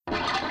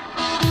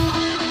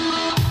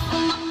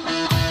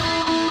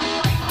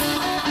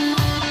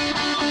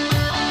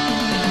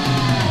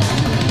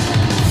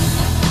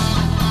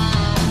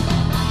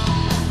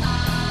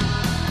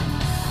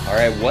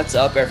What's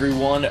up,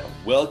 everyone?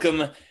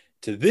 Welcome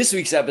to this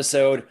week's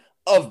episode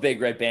of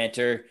Big Red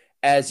Banter.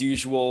 As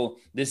usual,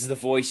 this is the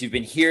voice you've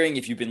been hearing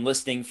if you've been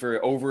listening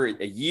for over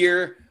a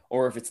year,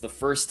 or if it's the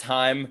first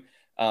time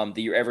that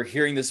you're ever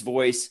hearing this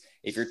voice.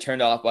 If you're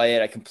turned off by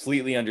it, I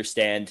completely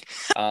understand,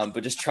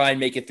 but just try and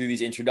make it through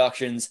these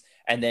introductions,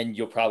 and then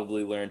you'll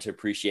probably learn to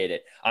appreciate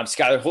it. I'm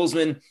Skylar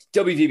Holzman,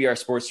 WVBR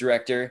Sports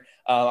Director.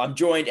 I'm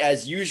joined,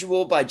 as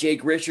usual, by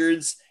Jake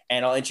Richards,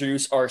 and I'll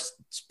introduce our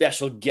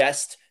special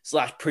guest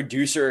 /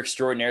 producer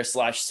extraordinaire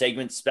 /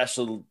 segment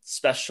specializer.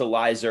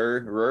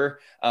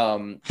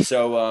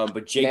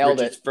 But Jake Nailed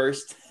Richards it.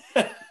 first.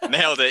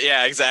 Nailed it.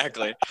 Yeah,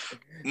 exactly.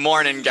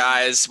 Morning,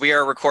 guys. We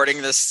are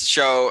recording this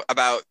show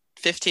about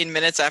 15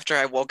 minutes after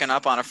I've woken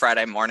up on a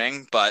Friday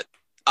morning, but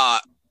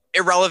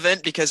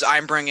irrelevant because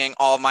I'm bringing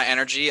all my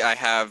energy. I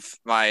have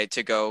my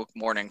to-go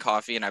morning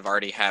coffee, and I've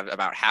already had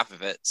about half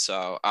of it.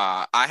 So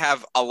I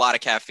have a lot of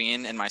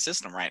caffeine in my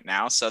system right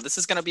now. So this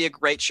is going to be a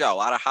great show. A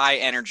lot of high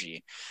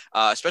energy,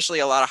 especially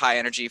a lot of high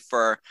energy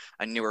for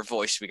a newer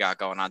voice we got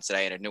going on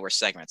today and a newer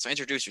segment. So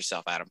introduce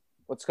yourself, Adam.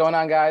 What's going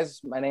on,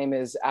 guys? My name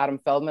is Adam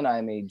Feldman.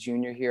 I'm a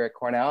junior here at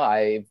Cornell.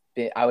 I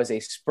was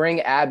a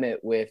spring admit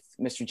with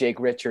Mr.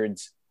 Jake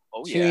Richards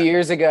 2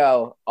 years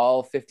ago,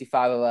 all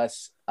 55 of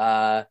us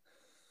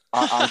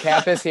on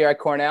campus here at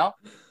Cornell.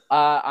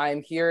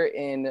 I'm here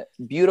in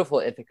beautiful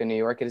Ithaca, New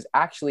York. It is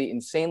actually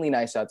insanely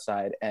nice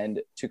outside.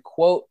 And to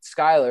quote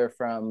Skylar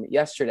from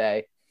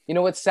yesterday, you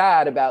know what's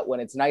sad about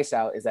when it's nice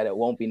out is that it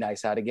won't be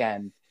nice out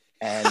again.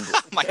 And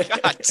oh my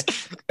God.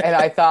 And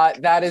I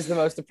thought that is the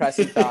most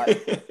depressing thought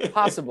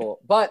possible.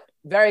 But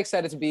very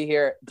excited to be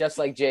here. Just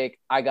like Jake,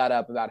 I got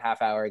up about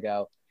half hour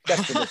ago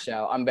just for the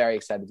show. I'm very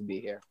excited to be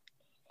here.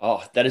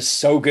 Oh, that is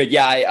so good.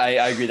 Yeah,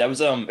 I agree. That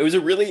was it was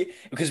a really,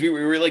 because we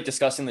were like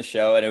discussing the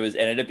show, and it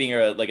ended up being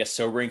a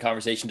sobering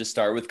conversation to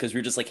start with, because we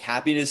were just like,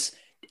 happiness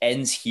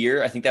ends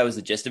here. I think that was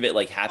the gist of it.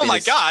 Like, happiness. Oh my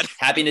God.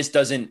 Happiness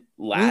doesn't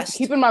last.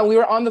 Keep in mind, we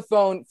were on the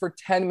phone for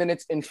 10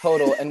 minutes in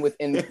total, and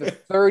within the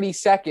 30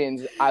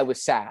 seconds, I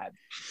was sad.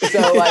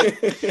 So like,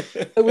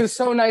 it was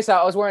so nice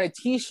out. I was wearing a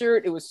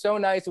t-shirt. It was so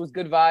nice. It was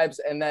good vibes.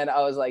 And then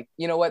I was like,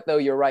 you know what, though?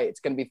 You're right. It's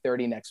going to be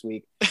 30 next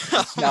week.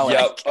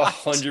 Yep,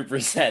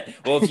 100%.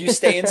 Well, if you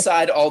stay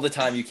inside all the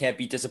time, you can't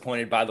be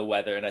disappointed by the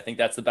weather. And I think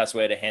that's the best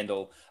way to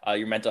handle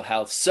your mental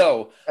health.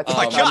 So that's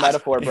my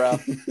metaphor, bro.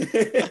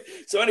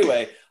 So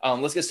anyway,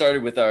 let's get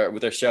started with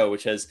our show,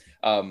 which has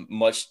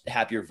much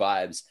happier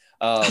vibes.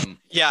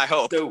 Yeah, I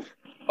hope. So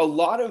a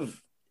lot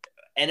of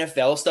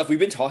NFL stuff. We've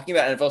been talking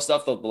about NFL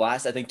stuff the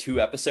last, I think, 2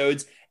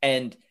 episodes,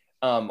 and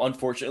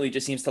unfortunately, it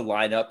just seems to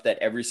line up that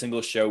every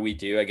single show we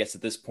do, I guess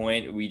at this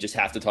point, we just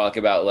have to talk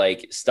about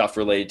like stuff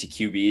related to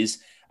QBs.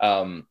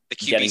 The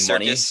QB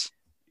circus.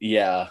 Money.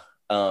 Yeah.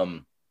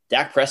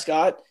 Dak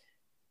Prescott,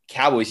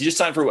 Cowboys. He just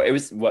signed for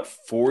what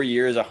 4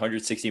 years,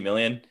 160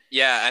 million.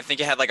 Yeah, I think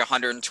it had like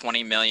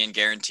 120 million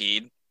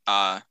guaranteed.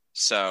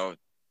 So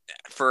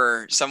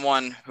for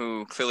someone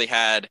who clearly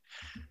had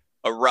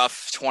a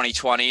rough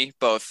 2020,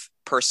 both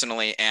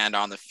personally and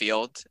on the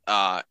field,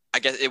 I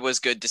guess it was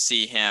good to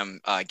see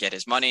him get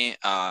his money.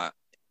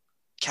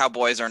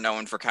 Cowboys are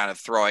known for kind of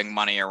throwing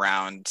money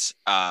around.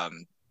 I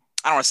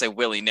don't want to say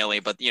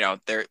willy-nilly, but you know,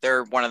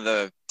 they're one of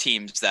the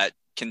teams that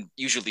can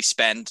usually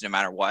spend no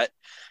matter what.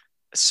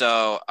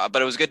 So,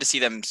 but it was good to see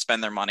them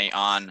spend their money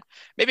on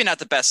maybe not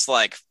the best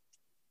like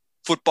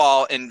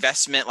football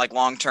investment, like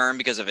long-term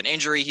because of an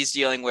injury he's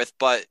dealing with,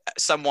 but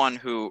someone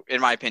who,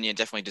 in my opinion,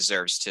 definitely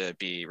deserves to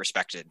be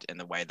respected in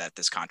the way that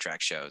this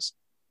contract shows.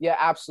 Yeah,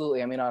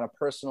 absolutely. I mean, on a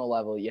personal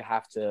level, you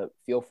have to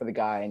feel for the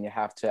guy, and you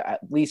have to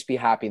at least be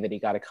happy that he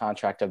got a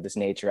contract of this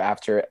nature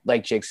after,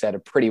 like Jake said, a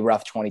pretty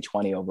rough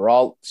 2020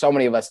 overall. So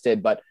many of us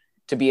did, but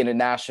to be in a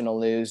national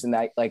news and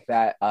that like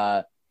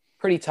that,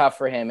 pretty tough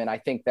for him. And I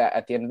think that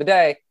at the end of the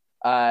day,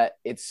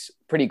 it's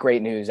pretty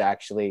great news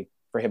actually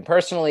for him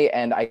personally.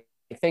 And I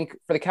think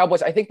for the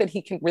Cowboys, I think that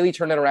he can really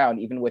turn it around,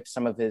 even with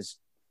some of his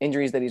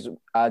injuries that he's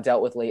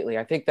dealt with lately.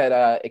 I think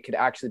that it could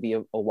actually be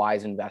a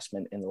wise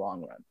investment in the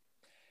long run.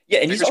 Yeah,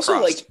 and he's also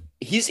crossed. like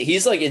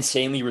he's like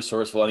insanely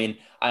resourceful. I mean,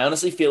 I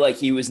honestly feel like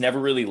he was never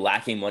really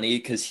lacking money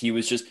because he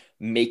was just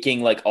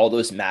making like all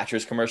those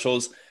mattress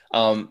commercials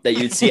that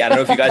you'd see. I don't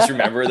know if you guys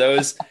remember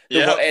those.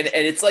 Yeah, and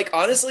it's like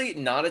honestly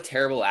not a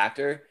terrible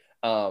actor.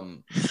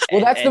 Well,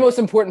 that's the most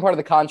important part of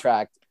the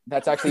contract.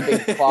 That's actually a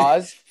big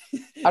clause.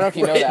 I don't know if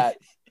you know that.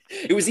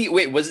 It was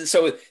was it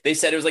so they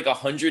said it was like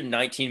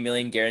 119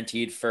 million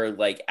guaranteed for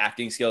like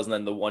acting skills, and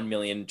then the 1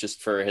 million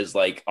just for his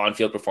like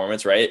on-field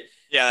performance, right?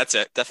 Yeah, that's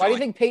it. Definitely. Why do you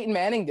think Peyton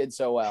Manning did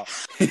so well?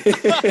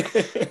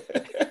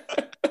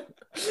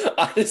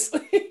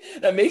 Honestly,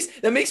 that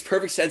makes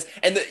perfect sense.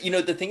 And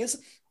the thing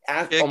is,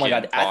 oh my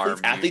God,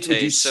 athletes would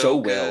do so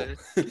well.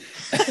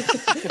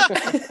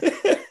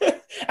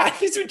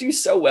 Athletes would do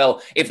so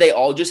well if they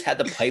all just had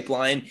the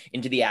pipeline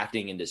into the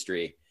acting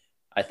industry.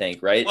 I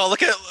think, right? Well,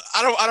 look at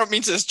I don't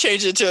mean to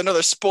change it to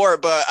another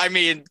sport, but I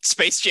mean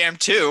Space Jam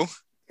 2.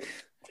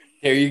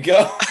 There you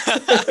go.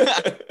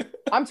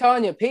 I'm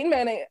telling you, Peyton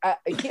Manning,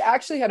 he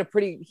actually had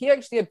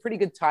pretty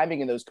good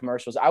timing in those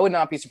commercials. I would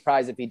not be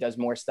surprised if he does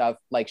more stuff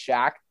like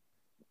Shaq.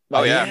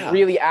 Oh, yeah.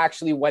 Really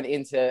actually went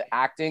into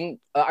acting.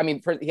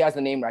 He has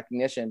the name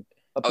recognition,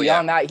 but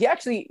beyond that,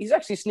 he's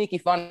actually sneaky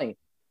funny.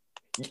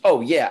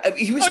 Oh yeah,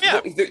 he was.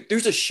 Oh, yeah.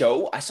 There's a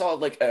show I saw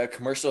like a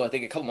commercial I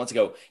think a couple months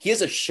ago. He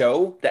has a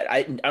show that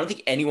I don't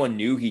think anyone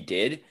knew he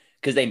did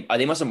because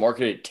they must have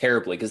marketed it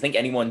terribly because I think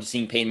anyone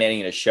seeing Peyton Manning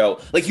in a show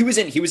like he was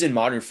in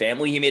Modern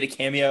Family. He made a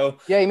cameo.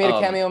 Yeah, he made a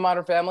cameo in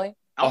Modern Family.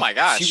 Oh my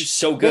gosh, he was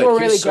so good. They were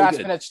really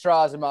grasping at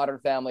straws in Modern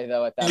Family,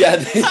 though. At that,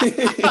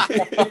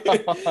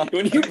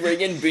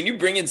 when you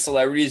bring in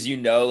celebrities,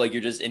 like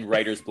you're just in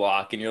writer's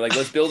block, and you're like,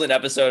 let's build an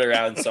episode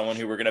around someone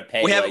who we're gonna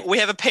pay. We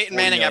have a Peyton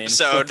Manning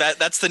episode.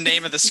 That's the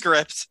name of the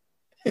script.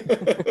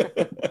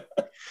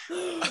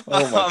 Oh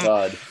my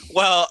god.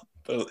 Well,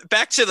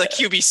 back to the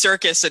QB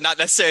circus, and not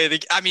necessarily the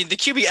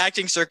QB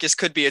acting circus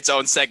could be its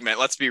own segment.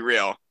 Let's be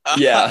real.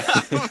 Yeah.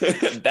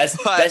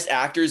 best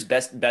actors,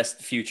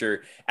 best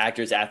future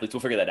actors, athletes.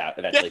 We'll figure that out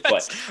eventually.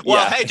 Yes. But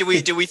well, hey, do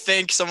we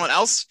think someone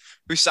else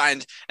who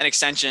signed an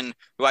extension,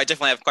 who I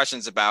definitely have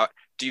questions about,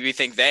 do we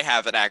think they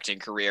have an acting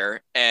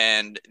career?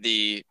 And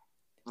the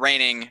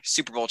reigning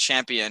Super Bowl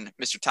champion,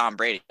 Mr. Tom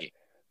Brady.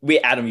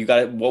 Wait, Adam, you got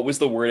it. What was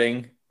the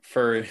wording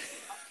for?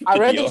 I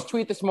read this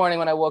tweet this morning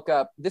when I woke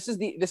up. This is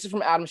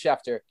from Adam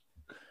Schefter.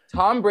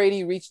 Tom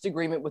Brady reached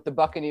agreement with the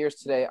Buccaneers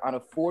today on a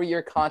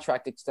 4-year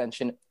contract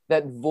extension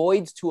that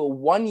voids to a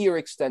 1-year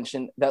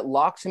extension that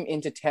locks him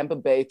into Tampa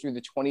Bay through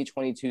the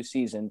 2022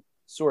 season.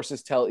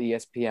 Sources tell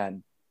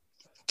ESPN.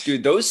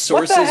 Dude, those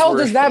sources. What the hell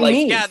does that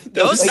mean? Yeah,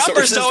 those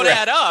numbers don't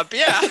add up.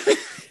 Yeah.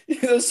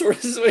 Those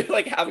sources were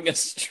like having a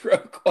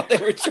stroke while they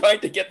were trying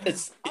to get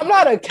this. I'm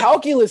not a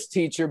calculus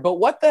teacher, but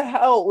what the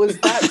hell was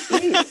that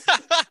tweet?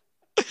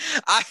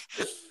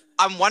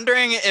 I'm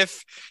wondering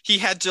if he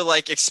had to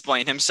like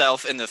explain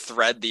himself in the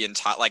thread after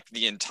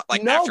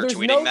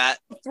tweeting that.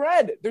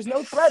 There's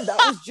no thread. That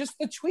was just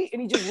the tweet,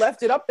 and he just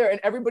left it up there,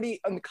 and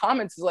everybody in the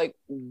comments is like,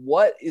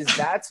 "What is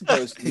that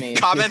supposed to mean?"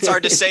 Comments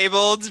are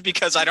disabled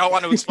because I don't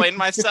want to explain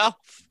myself.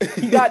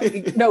 He got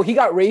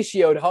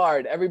ratioed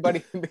hard.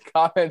 Everybody in the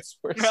comments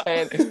were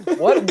saying,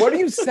 "What are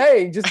you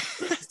saying?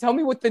 Just tell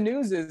me what the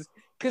news is."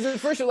 Because at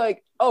first you're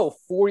like, "Oh,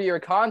 4-year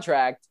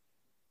contract."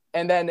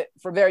 And then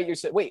from there, you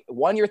said, wait,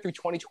 1 year through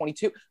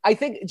 2022. I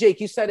think,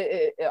 Jake, you said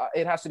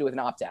it has to do with an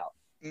opt-out.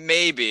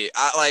 Maybe.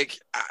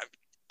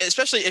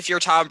 Especially if you're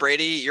Tom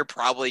Brady, you're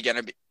probably going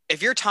to be –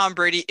 if you're Tom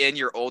Brady in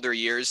your older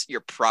years,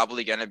 you're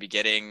probably going to be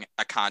getting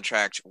a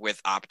contract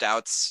with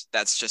opt-outs.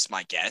 That's just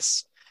my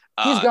guess.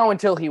 He's going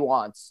until he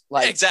wants.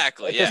 Like,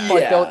 exactly, at this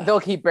point, they'll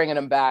keep bringing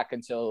him back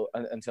until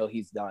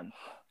he's done.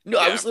 No,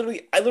 yeah. I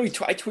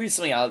tweeted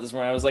something out this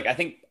morning. I was like, I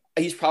think –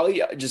 he's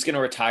probably just going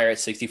to retire at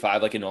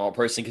 65 like a normal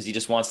person because he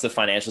just wants the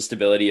financial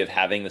stability of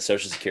having the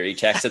Social Security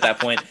checks at that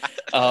point,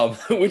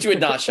 which would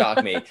not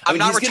shock me. I'm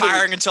not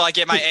retiring until I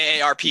get my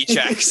AARP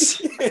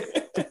checks.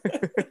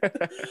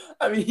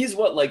 I mean,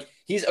 so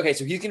he's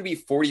going to be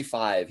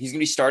 45. He's going to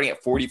be starting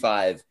at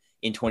 45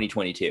 in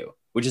 2022,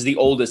 which is the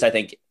oldest, I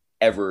think,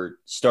 ever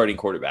starting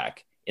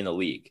quarterback in the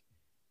league.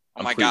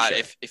 Oh my God.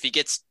 Sure. If he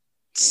gets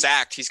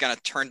sacked, he's gonna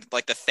turn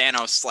like the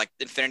Thanos like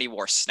Infinity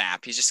War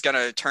snap. He's just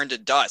gonna turn to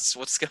dust.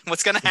 What's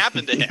gonna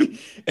happen to him?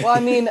 Well, I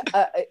mean,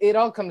 it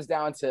all comes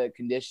down to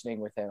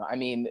conditioning with him. I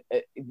mean,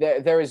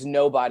 there is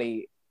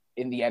nobody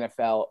in the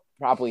NFL,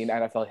 probably in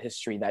NFL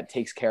history, that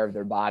takes care of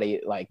their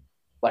body like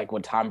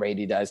what Tom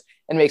Brady does,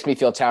 and makes me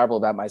feel terrible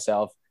about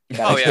myself.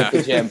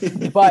 The gym.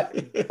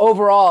 But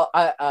overall,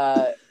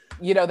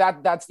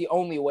 that's the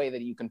only way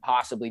that you can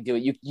possibly do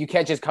it. You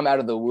can't just come out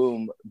of the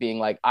womb being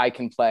like, I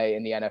can play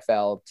in the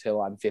NFL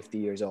till I'm 50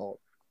 years old.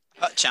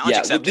 Challenge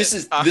accepted. This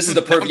is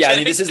the perfect.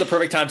 This is the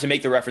perfect time to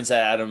make the reference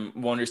that Adam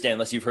won't understand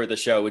unless you've heard the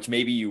show, which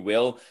maybe you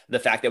will. The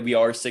fact that we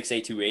are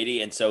 6'8",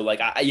 280, and so like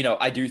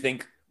I do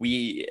think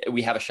we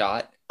have a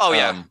shot. Oh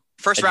yeah,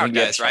 first round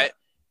guys, right?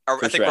 I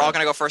think we're all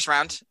going to go first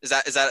round. Is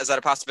that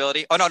a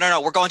possibility? Oh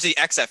no. We're going to the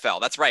XFL.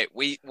 That's right.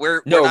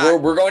 We're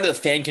going to the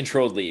fan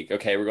controlled league.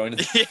 Okay, we're going to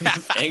the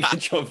fan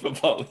controlled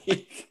football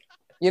league.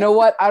 You know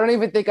what? I don't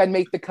even think I'd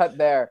make the cut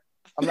there.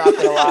 I'm not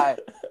going to lie.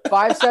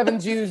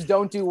 5'7" Jews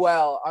don't do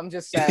well. I'm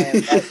just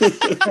saying.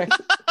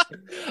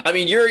 I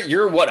mean,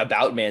 you're what,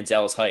 about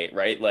Manziel's height,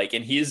 right? Like,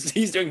 and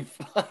he's doing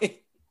fine.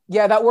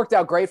 Yeah, that worked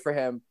out great for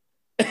him.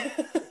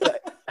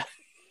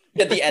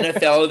 Yeah, the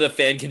NFL, the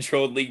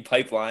fan-controlled league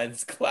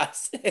pipelines,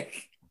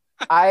 classic.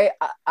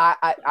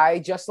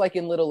 I just like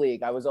in Little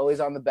League, I was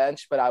always on the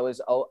bench, but I was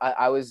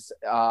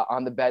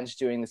on the bench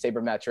doing the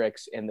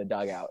sabermetrics in the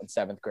dugout in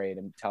 7th grade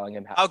and telling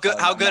him how good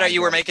are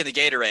you were making the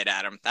Gatorade,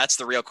 Adam? That's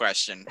the real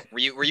question. Were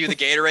you the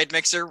Gatorade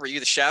mixer? Were you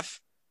the chef?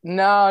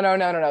 No.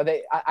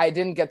 I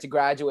didn't get to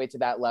graduate to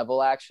that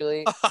level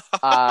actually.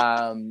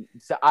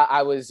 So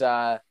I was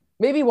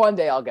maybe one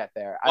day I'll get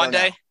there. One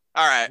day,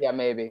 all right. Yeah,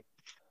 maybe.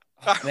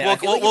 Man, we'll I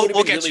feel like it would've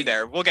we'll been get really- you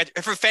there. We'll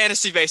get for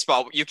fantasy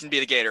baseball. You can be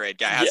the Gatorade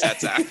guy. How's that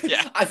sound?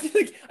 Yeah. I feel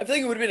like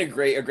it would have been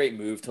a great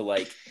move to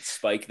like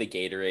spike the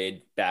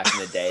Gatorade back in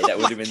the day. That Oh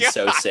would have my been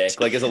so God. sick.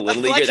 Like as a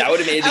little Like- leaguer, that would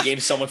have made the game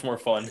so much more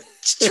fun.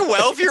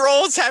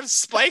 12-year-olds have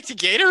spiked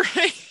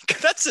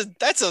Gatorade.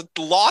 That's a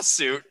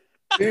lawsuit.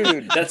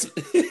 Dude.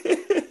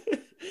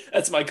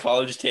 That's my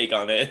college take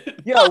on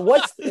it. Yeah,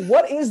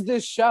 what is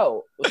this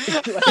show?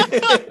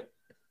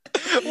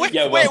 Wait,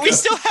 Yeah, we welcome.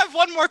 still have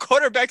one more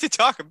quarterback to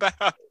talk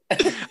about.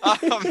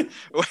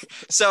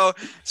 So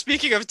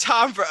speaking of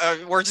Tom,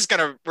 we're just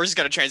gonna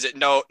transit.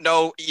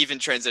 No even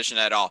transition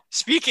at all.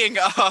 Speaking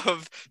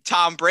of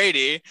Tom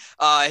Brady,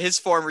 his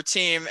former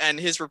team and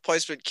his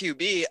replacement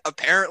QB,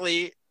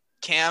 apparently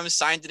Cam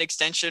signed an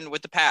extension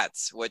with the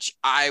Pats, which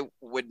I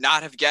would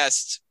not have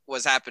guessed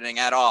was happening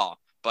at all.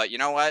 But you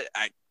know what,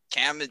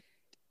 Cam.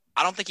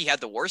 I don't think he had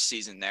the worst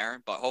season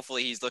there, but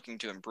hopefully he's looking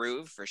to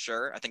improve for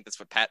sure. I think that's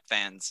what Pat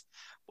fans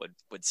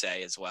would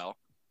say as well.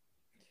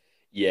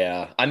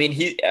 Yeah, I mean,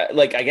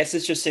 I guess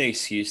it's just an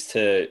excuse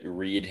to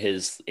read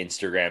his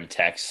Instagram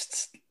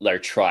texts or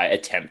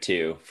attempt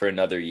to for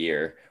another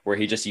year, where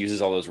he just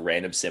uses all those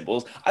random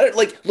symbols.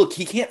 Look,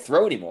 he can't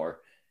throw anymore.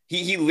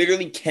 He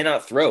literally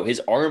cannot throw.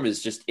 His arm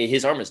is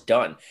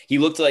done. He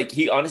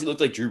honestly looked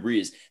like Drew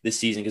Brees this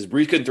season because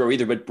Brees couldn't throw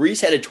either, but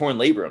Brees had a torn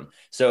labrum,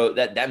 so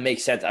that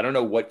makes sense. I don't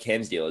know what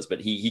Cam's deal is, but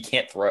he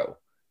can't throw.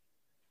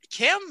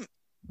 Cam,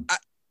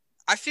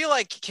 I feel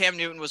like Cam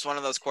Newton was one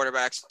of those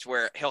quarterbacks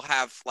where he'll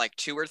have like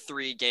 2 or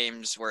 3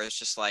 games where it's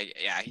just like,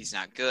 yeah, he's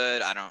not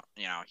good.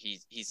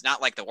 He's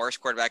not like the worst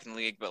quarterback in the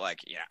league, but like,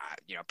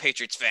 yeah,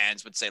 Patriots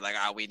fans would say like,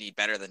 oh, we need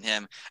better than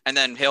him. And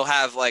then he'll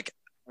have like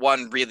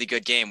one really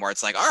good game where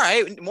it's like, all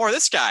right, more of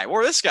this guy.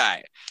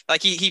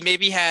 Like he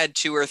maybe had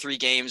 2 or 3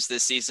 games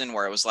this season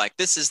where it was like,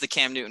 this is the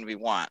Cam Newton we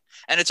want.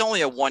 And it's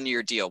only a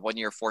 1-year deal, 1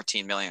 year,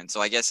 $14 million.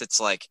 So I guess it's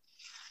like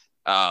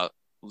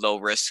low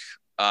risk,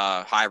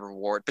 high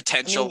reward,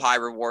 high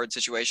reward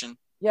situation.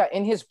 Yeah,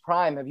 in his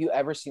prime, have you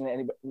ever seen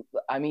anybody?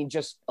 I mean,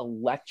 just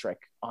electric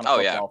on a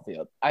football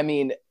field. I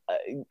mean,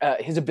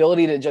 his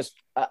ability to just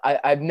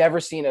I've never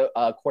seen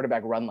a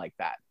quarterback run like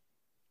that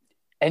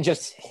and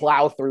just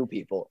plow through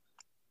people.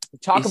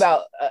 Talk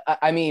about,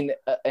 an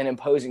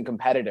imposing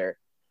competitor.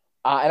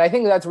 And I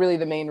think that's really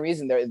the main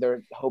reason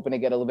they're hoping to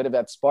get a little bit of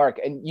that spark.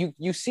 And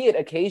you see it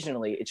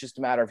occasionally. It's just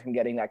a matter of him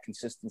getting that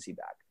consistency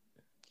back.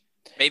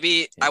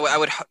 Maybe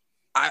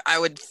I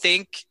would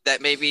think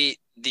that maybe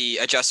the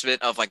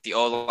adjustment of like the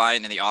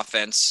O-line and the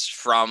offense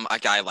from a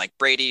guy like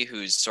Brady,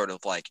 who's sort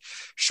of like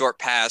short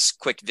pass,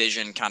 quick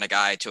vision kind of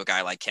guy, to a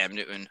guy like Cam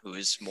Newton, who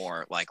is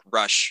more like a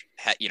rush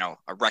heavy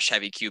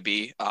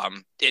QB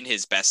in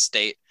his best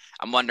state.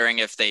 I'm wondering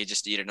if they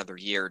just need another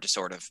year to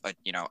sort of,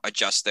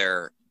 adjust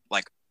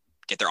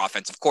get their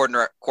offensive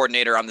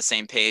coordinator on the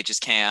same page as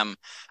Cam,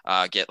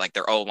 get like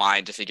their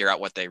O-line to figure out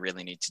what they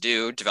really need to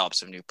do, develop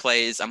some new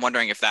plays. I'm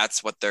wondering if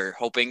that's what they're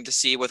hoping to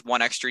see with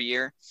one extra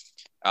year.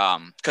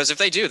 Because if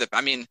they do,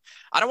 I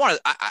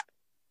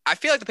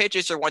feel like the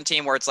Patriots are one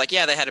team where it's like,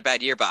 yeah, they had a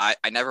bad year, but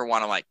I never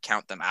want to like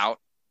count them out,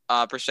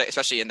 per se,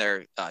 especially in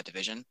their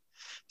division.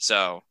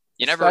 So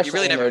you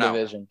really never know.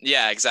 Division.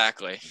 Yeah,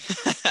 exactly.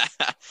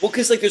 Well,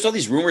 because like there's all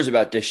these rumors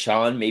about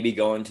Deshaun maybe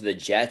going to the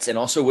Jets, and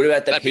also what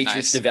about the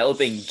Patriots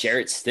developing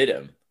Jarrett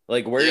Stidham?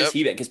 Like, where has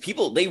he been? Because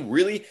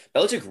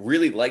Belichick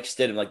really liked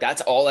Stidham. Like,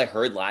 that's all I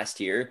heard last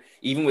year.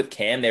 Even with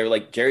Cam, they were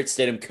like, Jarrett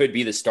Stidham could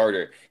be the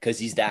starter because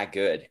he's that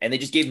good. And they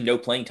just gave him no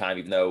playing time,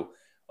 even though,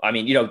 I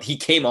mean, he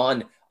came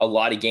on a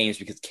lot of games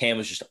because Cam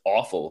was just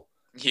awful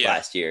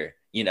last year,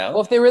 Well,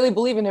 if they really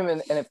believe in him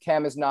and if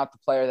Cam is not the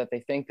player that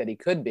they think that he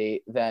could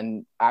be,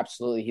 then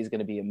absolutely he's going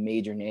to be a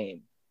major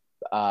name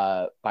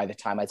by the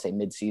time I'd say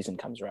midseason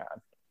comes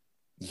around.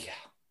 Yeah.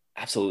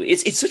 Absolutely.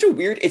 It's such a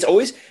weird,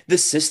 the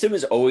system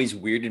has always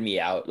weirded me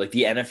out, like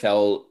the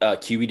NFL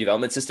QB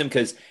development system,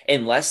 because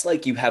unless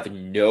like you have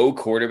no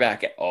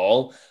quarterback at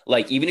all,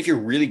 like even if you're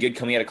really good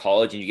coming out of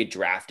college and you get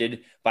drafted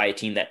by a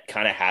team that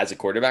kind of has a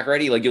quarterback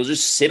already, like you'll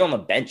just sit on the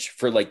bench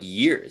for like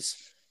years,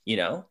 think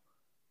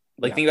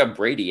about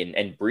Brady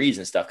and Breeze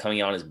and stuff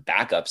coming on as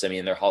backups. I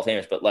mean, they're Hall of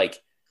Famers, but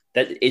like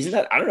I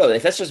don't know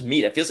if that's just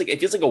me. It feels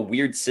like a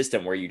weird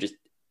system where you just,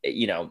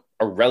 are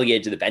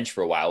relegated to the bench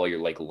for a while you're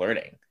like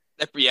learning.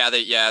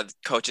 Yeah,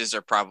 coaches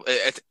are probably.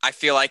 I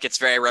feel like it's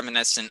very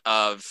reminiscent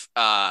of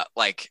a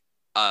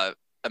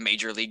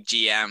major league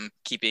GM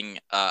keeping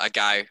a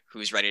guy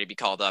who's ready to be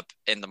called up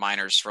in the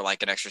minors for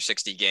like an extra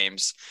 60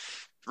 games,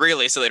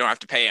 really, so they don't have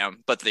to pay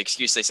him. But the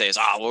excuse they say is,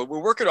 we're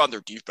working on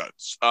their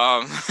defense.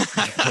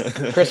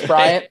 Chris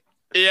Bryant.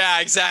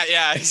 Yeah, exactly.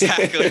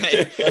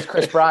 That's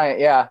Chris Bryant.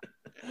 Yeah.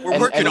 We're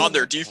working on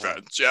their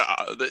defense. Yeah,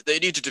 they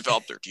need to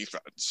develop their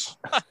defense.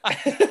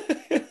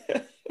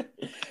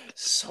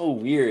 So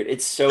weird.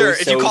 It's so sure,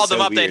 if you called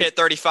them up, weird. they'd hit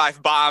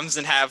 35 bombs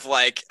and have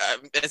like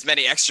as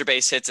many extra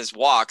base hits as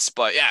walks.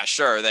 But yeah,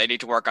 sure, they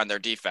need to work on their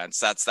defense.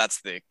 That's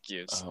the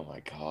excuse. Oh my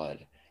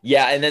god.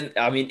 Yeah, and then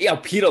I mean,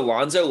 Pete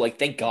Alonso, like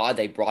thank God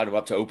they brought him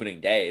up to opening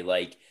day,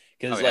 like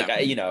Because Oh,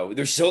 yeah.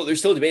 there's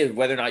still debate of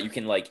whether or not you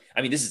can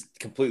this is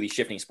completely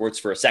shifting sports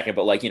for a second,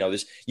 but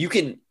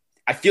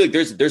I feel like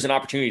there's an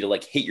opportunity to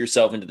like hit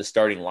yourself into the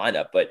starting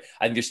lineup, but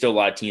I think there's still a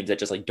lot of teams that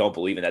just like don't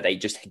believe in that. They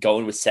just go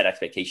in with set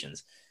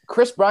expectations.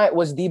 Chris Bryant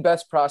was the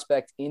best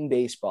prospect in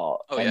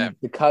baseball. Oh, and yeah.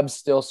 the Cubs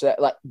still said,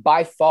 like,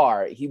 by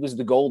far, he was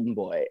the golden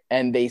boy.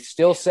 And they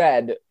still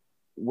said,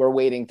 we're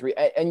waiting 3.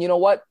 And you know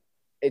what?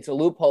 It's a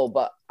loophole,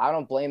 but I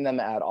don't blame them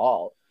at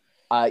all.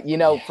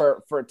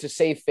 For to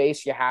save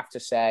face, you have to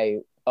say,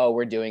 oh,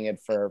 we're doing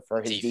it for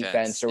his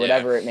defense or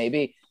whatever it may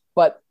be.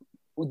 But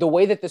the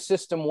way that the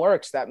system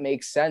works, that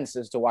makes sense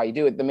as to why you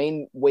do it. The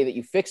main way that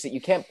you fix it,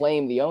 you can't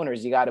blame the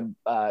owners. You got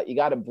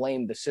to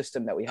blame the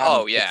system that we have.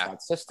 Oh, yeah.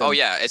 Oh,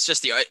 yeah. It's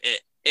just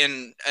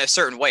in a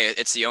certain way,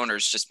 it's the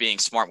owners just being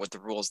smart with the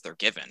rules they're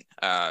given.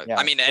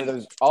 I mean,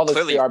 and all those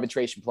clearly,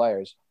 arbitration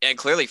players, and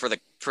clearly for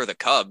the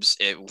Cubs,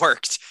 it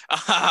worked.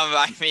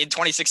 I mean,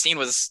 2016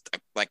 was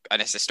like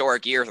an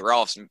historic year for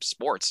all of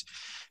sports.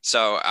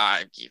 So,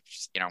 after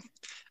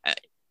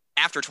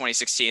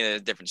 2016, a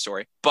different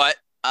story. But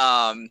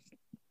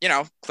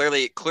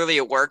clearly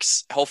it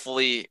works.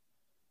 Hopefully,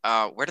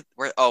 we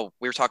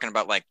were talking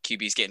about like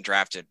QBs getting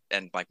drafted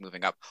and like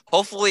moving up.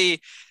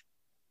 Hopefully,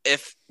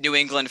 if New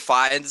England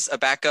finds a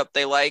backup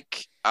they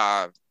like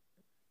to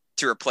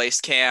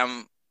replace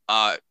Cam,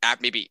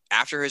 maybe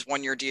after his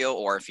 1-year deal,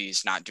 or if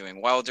he's not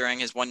doing well during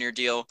his 1-year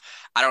deal,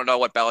 I don't know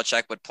what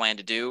Belichick would plan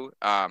to do.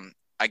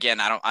 Again,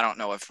 I don't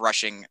know if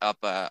rushing up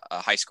a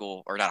high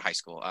school or not a high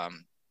school,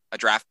 a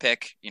draft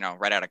pick,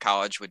 right out of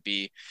college would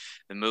be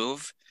the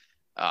move.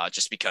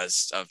 Just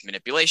because of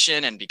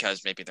manipulation and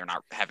because maybe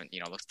haven't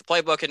looked at the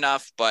playbook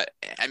enough. But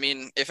I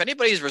mean, if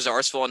anybody's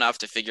resourceful enough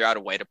to figure out a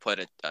way to put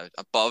a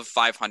above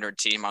 500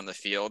 team on the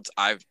field,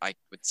 I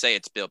would say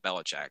it's Bill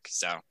Belichick.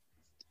 So,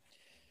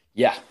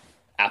 yeah,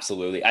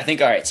 absolutely. I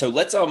think, all right, so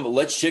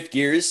let's shift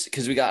gears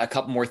because we got a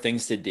couple more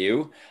things to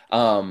do.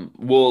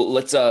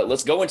 Let's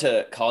go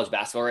into college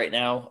basketball right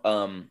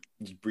now.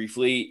 Just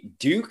briefly,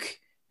 Duke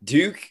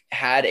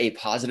had a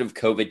positive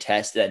COVID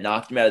test that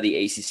knocked him out of the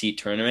ACC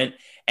tournament.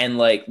 And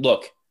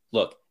look,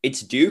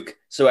 it's Duke,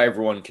 so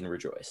everyone can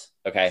rejoice.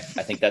 Okay,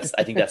 I think that's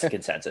the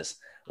consensus.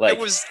 I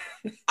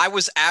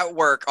was at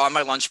work on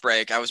my lunch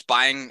break. I was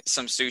buying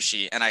some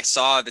sushi, and I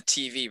saw the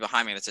TV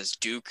behind me that says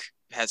Duke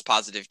has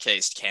positive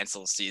case,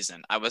 cancel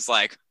season. I was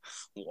like,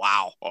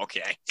 wow,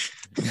 okay.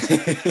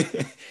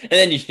 And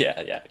then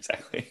yeah,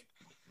 exactly.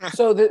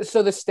 So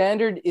the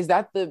standard is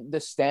that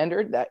the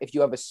standard that if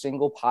you have a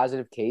single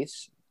positive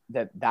case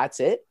that's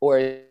it, or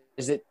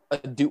is it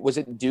was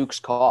it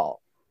Duke's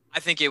call? I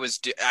think it was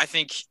Duke's. I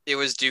think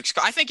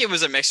it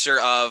was a mixture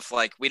of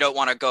like, we don't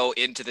want to go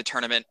into the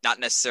tournament not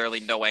necessarily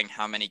knowing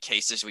how many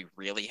cases we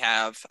really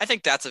have. I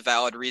think that's a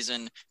valid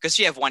reason, because if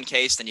you have one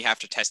case, then you have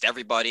to test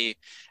everybody,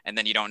 and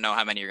then you don't know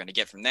how many you're going to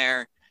get from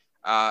there.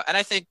 And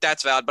I think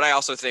that's valid. But I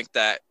also think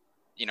that,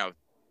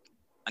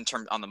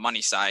 on the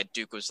money side,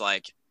 Duke was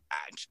like,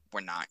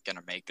 we're not going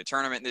to make the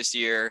tournament this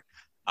year.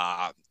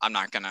 I'm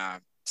not going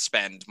to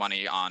spend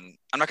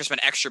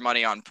extra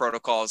money on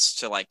protocols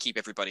to like keep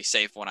everybody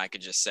safe when I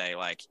could just say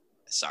like,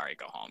 sorry,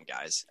 go home,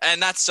 guys.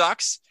 And that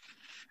sucks.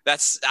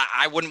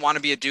 I wouldn't want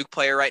to be a Duke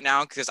player right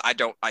now, because I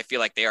feel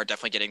like they are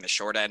definitely getting the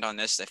short end on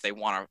this. If they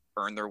want to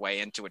earn their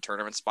way into a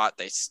tournament spot,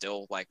 they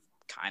still like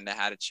kind of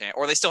had a chance,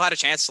 or they still had a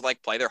chance to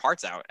like play their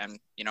hearts out and,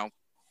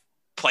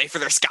 play for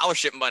their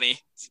scholarship money.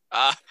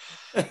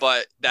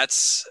 But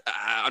that's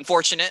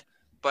unfortunate,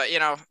 but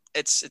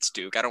it's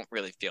Duke. I don't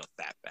really feel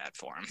that bad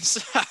for him.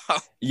 So.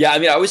 Yeah, I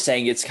mean, I was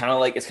saying it's kind of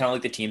like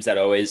the teams that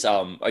always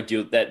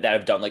do that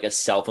have done like a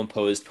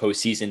self-imposed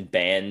postseason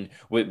ban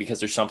because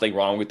there's something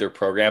wrong with their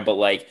program. But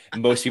like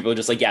most people are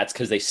just like, yeah, it's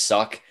because they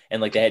suck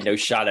and like they had no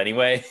shot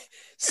anyway.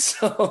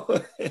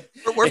 So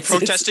we're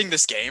protesting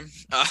this game.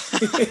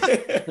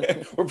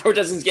 We're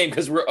protesting this game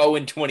because we're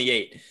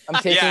 0-28.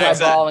 I'm taking my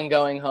ball and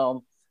going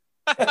home.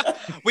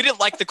 We didn't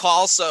like the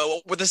call,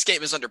 so this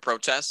game is under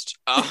protest.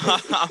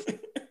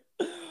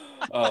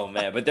 Oh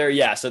man, but they're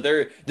out of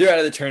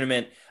the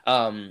tournament.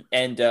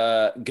 And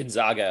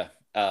Gonzaga,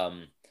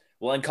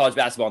 well, in college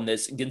basketball, in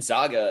this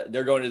Gonzaga,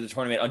 they're going to the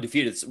tournament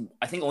undefeated. It's,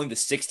 I think, only the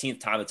 16th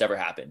time it's ever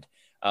happened.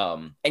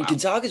 And wow.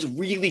 Gonzaga is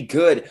really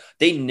good.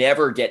 They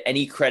never get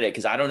any credit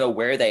because I don't know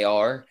where they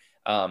are.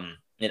 And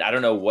I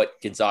don't know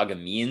what Gonzaga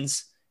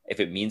means. If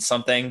it means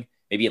something,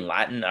 maybe in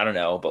Latin, I don't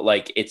know. But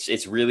like,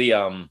 it's really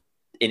an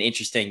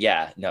interesting.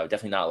 Yeah, no,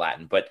 definitely not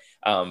Latin, but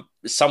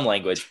some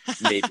language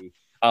maybe.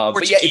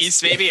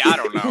 Portuguese, maybe, I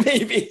don't know.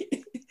 Maybe.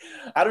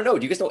 I don't know.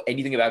 Do you guys know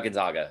anything about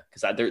Gonzaga?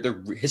 Because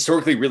they're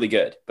historically really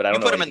good, but I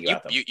don't know anything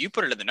about them. You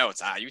put it in the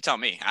notes. You tell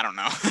me. I don't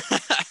know.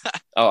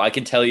 Oh, I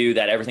can tell you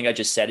that everything I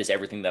just said is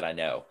everything that I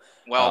know.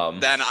 Well,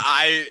 then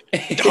I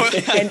don't.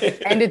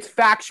 and it's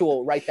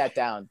factual. Write that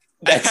down.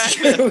 That's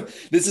true.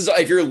 This is,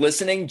 if you're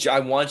listening,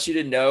 I want you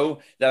to know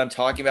that I'm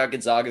talking about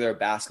Gonzaga. They're a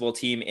basketball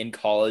team in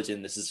college,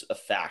 and this is a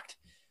fact.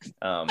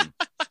 And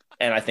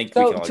I think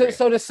we can all agree.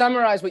 So to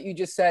summarize what you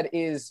just said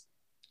is,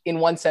 in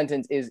one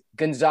sentence, is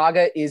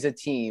Gonzaga is a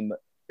team,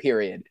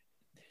 period.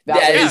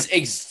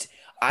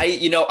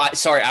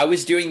 Sorry, I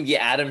was doing the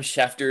Adam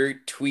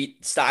Schefter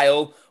tweet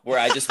style where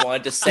I just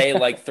wanted to say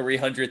like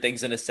 300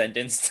 things in a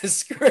sentence to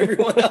screw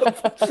everyone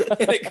up,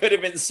 and it could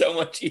have been so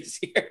much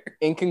easier.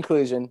 In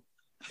conclusion.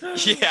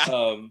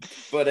 Yeah.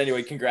 But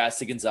anyway, congrats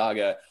to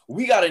Gonzaga.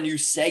 We got a new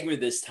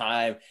segment this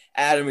time.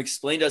 Adam,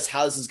 explain to us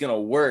how this is going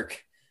to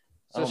work.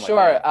 So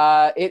sure,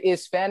 it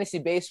is fantasy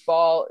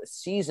baseball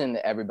season,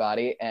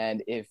 everybody.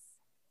 And if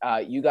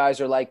you guys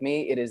are like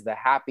me, it is the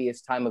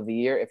happiest time of the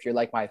year. If you're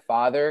like my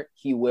father,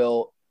 he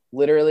will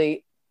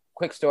literally,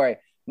 quick story.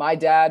 My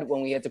dad,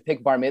 when we had to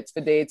pick bar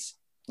mitzvah dates,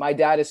 my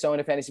dad is so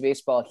into fantasy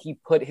baseball, he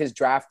put his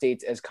draft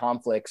dates as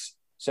conflicts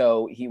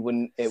so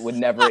it would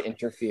never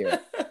interfere.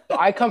 So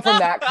I come from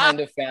that kind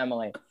of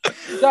family.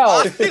 So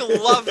I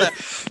love that.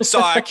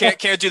 Sorry, I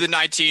can't do the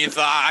 19th.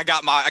 I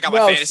got my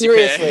fantasy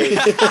seriously.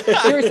 pick.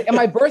 Seriously. And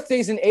my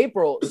birthday's in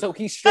April. So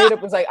he straight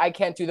up was like, I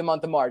can't do the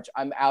month of March.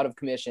 I'm out of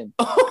commission.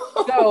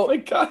 Oh my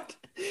God.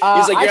 He's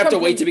like, you have to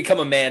wait to become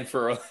a man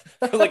for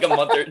like a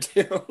month or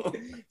two.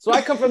 So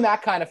I come from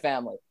that kind of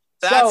family.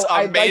 That's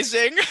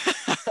amazing.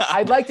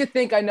 I'd like to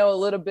think I know a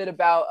little bit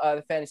about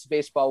the fantasy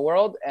baseball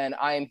world, and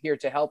I am here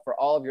to help for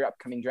all of your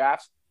upcoming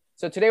drafts.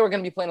 So today we're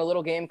going to be playing a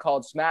little game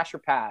called Smash or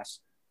Pass.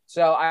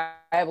 So I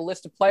have a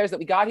list of players that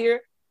we got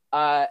here,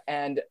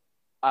 and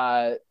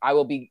I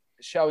will be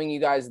showing you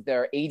guys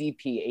their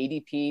ADP.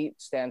 ADP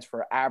stands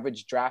for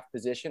average draft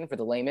position for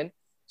the layman.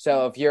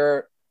 So if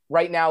you're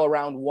right now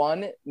around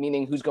 1,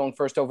 meaning who's going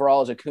first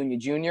overall is Acuna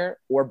Jr.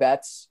 or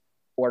Betts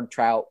or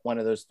Trout, one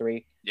of those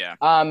 3. Yeah.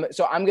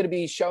 So I'm going to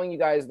be showing you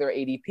guys their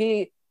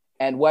ADP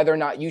and whether or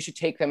not you should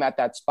take them at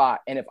that spot.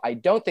 And if I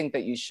don't think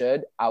that you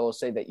should, I will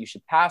say that you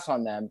should pass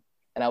on them.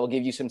 And I will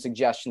give you some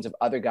suggestions of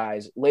other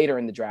guys later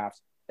in the draft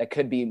that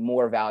could be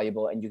more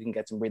valuable. And you can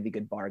get some really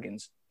good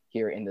bargains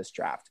here in this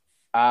draft.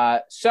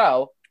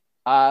 So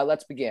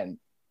let's begin.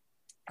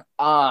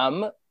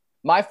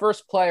 My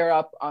first player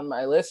up on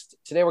my list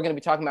today, we're going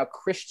to be talking about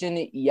Christian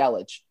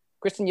Yelich.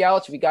 Christian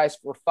Yelich, if you guys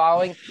were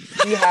following,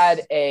 he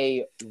had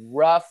a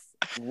rough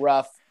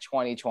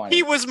 2020.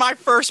 He was my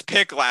first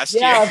pick last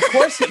year. Yeah, of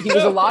course.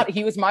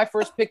 He was my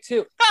first pick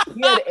too.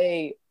 He had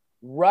a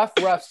rough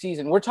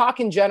season. We're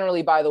talking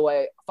generally, by the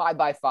way,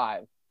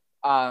 5x5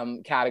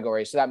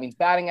 category. So that means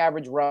batting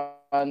average,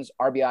 runs,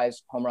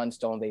 RBIs, home runs,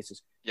 stolen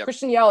bases. Yep.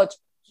 Christian Yelich,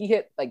 he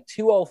hit like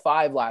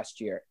 205 last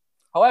year.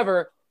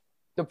 However,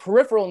 the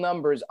peripheral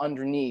numbers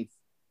underneath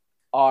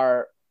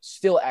are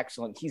still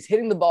excellent. He's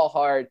hitting the ball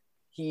hard.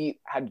 He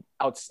had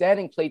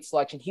outstanding plate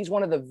selection. He's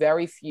one of the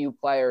very few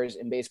players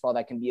in baseball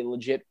that can be a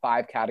legit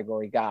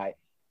 5-category guy.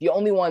 The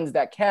only ones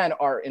that can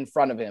are in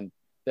front of him,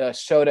 the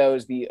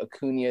Sotos, the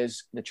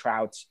Acuñas, the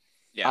Trouts.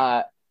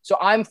 Yeah. So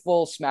I'm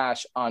full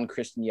smash on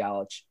Christian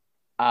Yelich.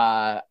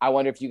 I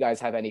wonder if you guys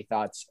have any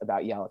thoughts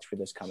about Yelich for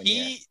this coming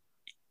year.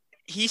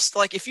 He's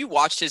like, if you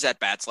watched his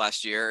at-bats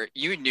last year,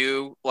 you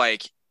knew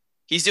like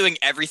he's doing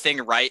everything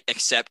right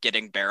except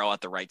getting barrel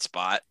at the right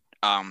spot.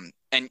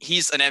 And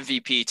he's an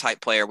MVP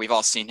type player. We've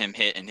all seen him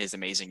hit in his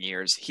amazing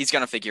years. He's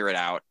going to figure it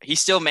out. He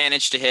still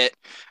managed to hit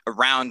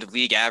around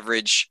league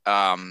average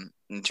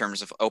in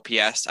terms of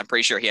OPS. I'm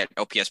pretty sure he had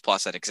OPS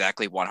plus at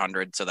exactly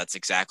 100. So that's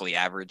exactly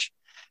average.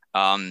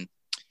 I'm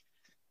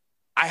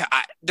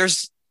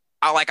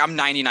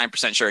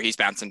 99% sure he's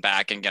bouncing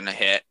back and going to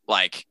hit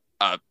like,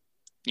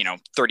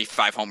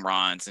 35 home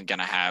runs and going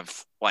to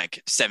have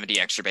like 70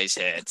 extra base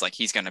hits. Like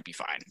he's going to be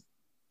fine.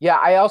 Yeah.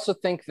 I also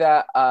think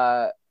that,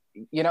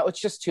 it's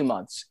just 2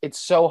 months. It's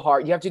so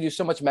hard. You have to do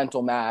so much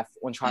mental math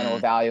when trying to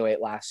evaluate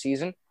last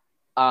season.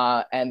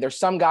 And there's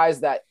some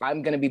guys that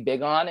I'm going to be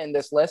big on in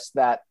this list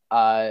that,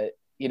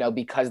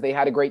 because they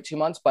had a great 2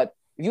 months. But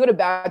if you had a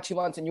bad 2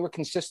 months and you were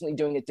consistently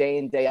doing it day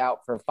in, day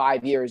out for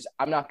 5 years,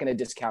 I'm not going to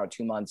discount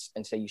 2 months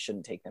and say you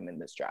shouldn't take them in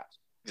this draft.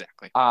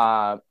 Exactly.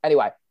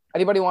 Anyway,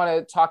 anybody want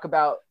to talk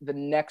about the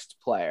next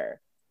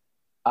player?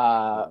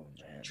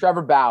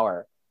 Trevor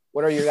Bauer.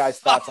 What are your guys'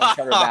 thoughts on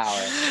Trevor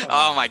Bauer?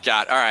 Oh my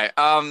God. All right.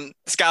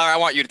 Skylar, I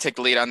want you to take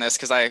the lead on this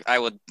because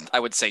I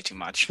would say too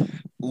much.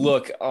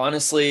 Look,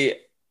 honestly,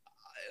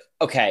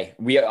 okay.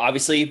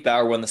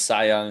 Bauer won the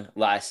Cy Young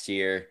last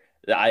year.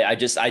 I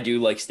do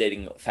like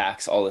stating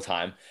facts all the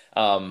time.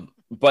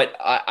 But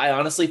I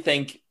honestly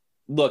think,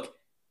 look,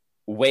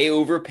 way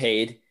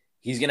overpaid.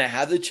 He's going to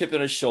have the chip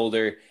on his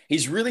shoulder.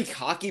 He's really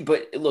cocky,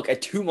 but look,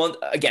 at 2 months,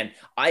 again,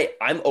 I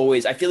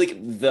feel like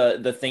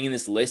the thing in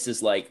this list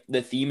is like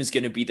the theme is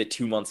going to be the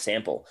 2 month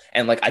sample.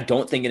 And like, I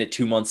don't think in a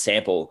 2 month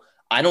sample,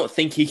 I don't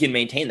think he can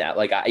maintain that.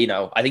 Like, I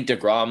think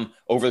DeGrom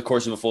over the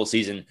course of a full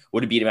season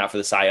would have beat him out for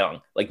the Cy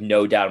Young, like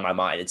no doubt in my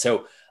mind. And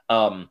so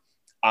I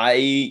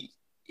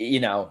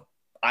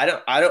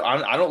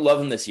don't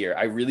love him this year.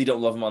 I really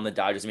don't love him on the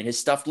Dodgers. I mean, his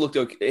stuff looked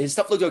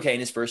okay in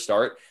his first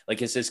start. Like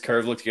his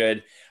curve looked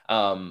good.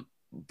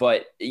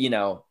 But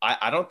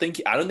I don't think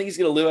he's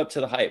going to live up to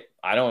the hype.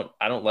 I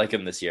don't like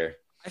him this year.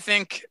 I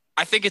think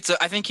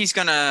he's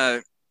going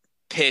to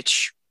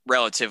pitch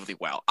relatively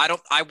well. I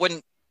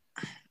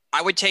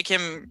would take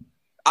him.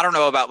 I don't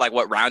know about like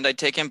what round I'd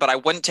take him, but I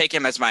wouldn't take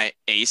him as my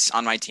ace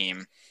on my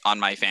team, on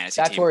my fantasy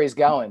team. That's where he's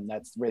going.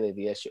 That's really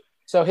the issue.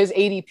 So his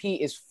ADP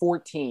is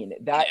 14.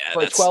 That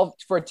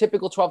for a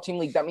typical 12-team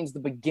league, that means the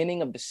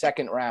beginning of the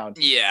second round.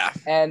 Yeah,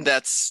 and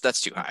that's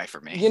too high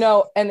for me.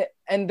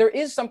 And there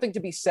is something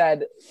to be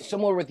said,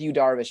 similar with you,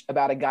 Darvish,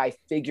 about a guy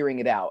figuring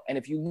it out. And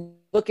if you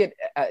look at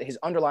his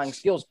underlying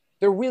skills,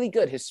 they're really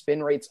good. His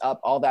spin rate's up,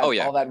 all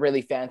that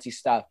really fancy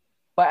stuff.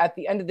 But at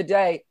the end of the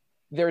day,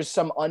 there's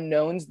some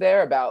unknowns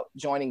there about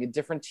joining a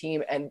different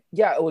team. And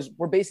yeah,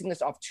 we're basing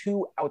this off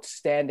 2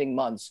 outstanding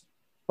months.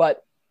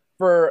 But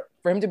for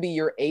him to be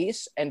your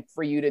ace and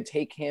for you to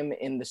take him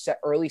in the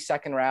early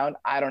second round,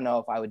 I don't know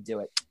if I would do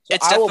it. So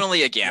it's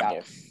definitely a gamble.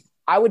 Yeah,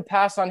 I would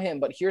pass on him,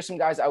 but here's some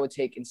guys I would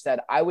take instead.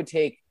 I would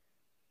take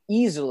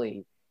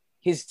easily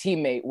his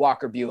teammate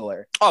Walker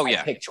Buehler. Oh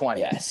yeah, pick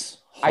 20. Yes.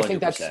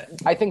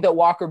 100%. I think that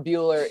Walker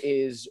Buehler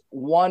is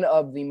one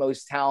of the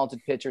most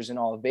talented pitchers in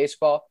all of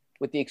baseball,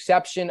 with the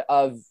exception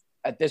of,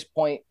 at this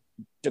point,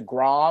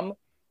 DeGrom,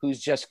 who's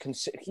just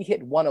he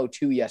hit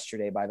 102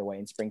 yesterday, by the way,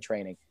 in spring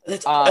training.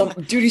 That's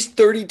dude, he's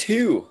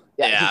 32.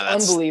 Yeah,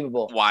 he's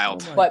unbelievable.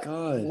 Wild. Oh but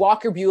God.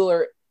 Walker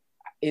Buehler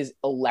is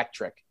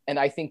electric, and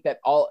I think that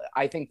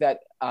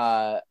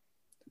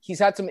he's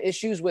had some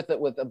issues with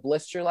a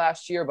blister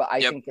last year, but I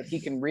think that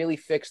he can really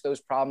fix those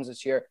problems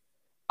this year.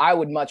 I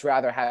would much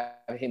rather have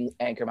him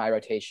anchor my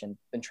rotation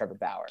than Trevor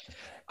Bauer.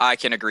 I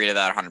can agree to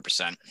that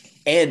 100%.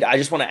 And I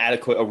just want to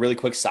add a really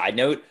quick side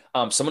note.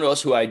 Someone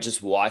else who I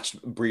just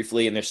watched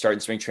briefly in their start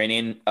in spring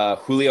training,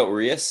 Julio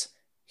Urias.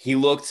 He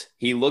looked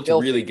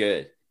really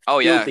good. Oh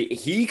yeah,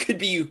 he could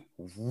be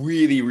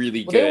really,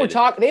 really good.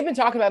 They've been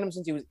talking about him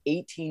since he was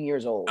 18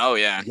 years old. Oh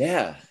yeah.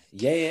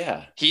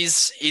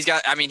 He's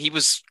got. I mean, he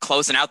was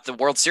closing out the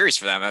World Series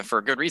for them for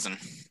a good reason.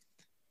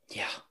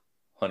 Yeah,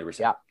 100%.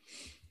 Yeah.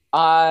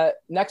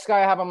 Next guy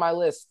I have on my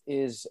list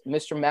is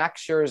Mr.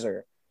 Max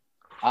Scherzer.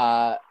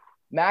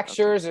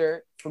 Scherzer,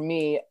 for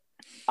me,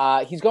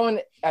 he's going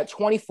at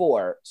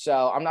 24.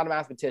 So I'm not a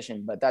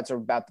mathematician, but that's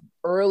about the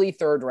early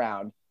third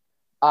round.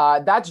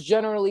 That's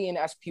generally in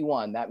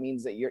SP1. That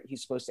means that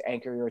he's supposed to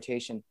anchor your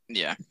rotation.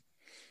 Yeah.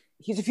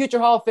 He's a future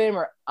Hall of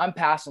Famer. I'm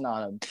passing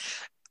on him.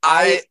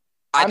 I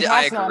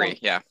agree.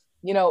 Yeah.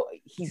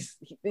 He's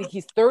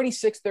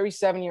 36,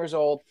 37 years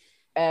old,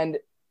 and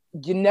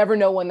you never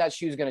know when that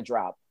shoe is going to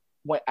drop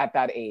at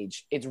that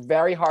age. It's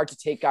very hard to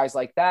take guys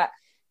like that.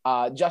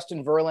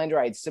 Justin Verlander,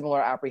 I had similar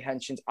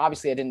apprehensions.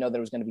 Obviously, I didn't know there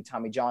was going to be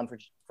Tommy John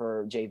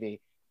for JV.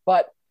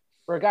 But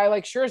for a guy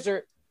like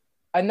Scherzer,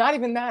 and not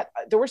even that,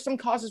 there were some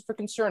causes for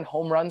concern.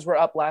 Home runs were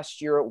up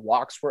last year.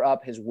 Walks were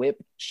up. His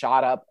whip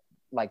shot up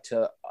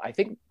to, I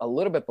think, a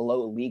little bit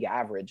below league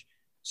average.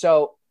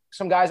 So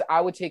some guys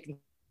I would take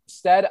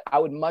instead, I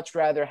would much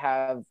rather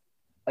have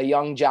a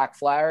young Jack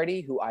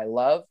Flaherty, who I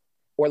love,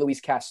 or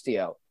Luis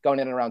Castillo, going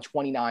in around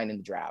 29 in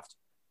the draft.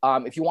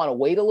 If you want to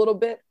wait a little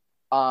bit,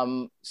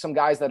 some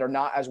guys that are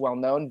not as well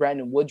known,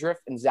 Brandon Woodruff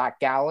and Zach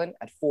Gallen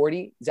at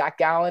 40. Zach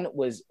Gallen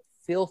was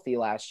filthy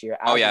last year.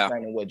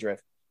 Brandon Woodruff.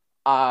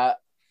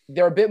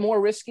 They're a bit more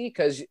risky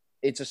because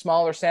it's a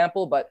smaller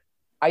sample, but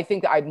I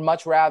think that I'd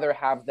much rather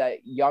have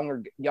that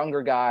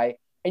younger guy,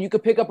 and you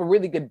could pick up a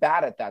really good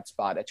bat at that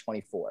spot at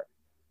 24,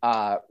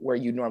 where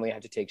you normally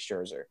have to take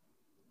Scherzer.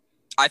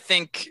 I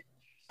think,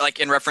 like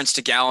in reference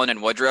to Gallen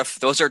and Woodruff,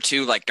 those are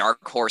two like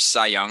dark horse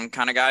Cy Young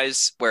kind of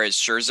guys. Whereas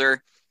Scherzer,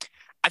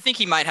 I think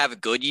he might have a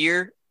good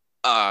year,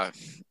 but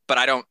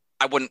I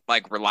wouldn't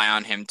like rely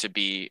on him to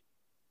be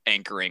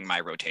anchoring my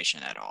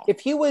rotation at all. If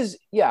he was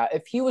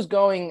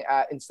going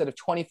at, instead of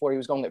 24, he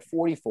was going at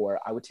 44,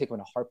 I would take him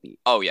in a heartbeat.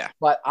 Oh yeah.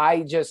 But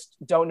I just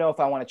don't know if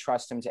I want to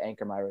trust him to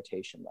anchor my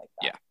rotation like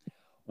that. Yeah.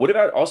 What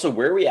about also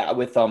where are we at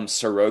with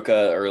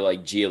Soroka or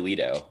like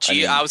Giolito?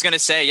 I was gonna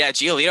say, yeah,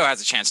 Giolito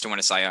has a chance to win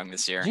a Cy Young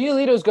this year.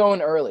 Giolito's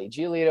going early.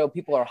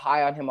 People are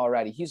high on him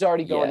already. He's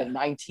already going at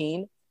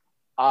 19,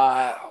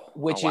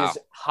 which is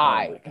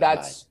high.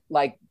 That's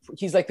like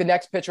he's like the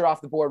next pitcher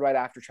off the board right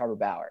after Trevor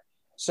Bauer.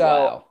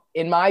 So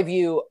in my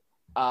view,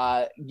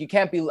 you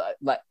can't be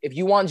if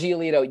you want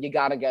Giolito, you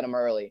got to get him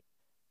early.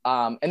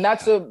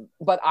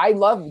 But I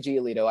love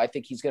Giolito. I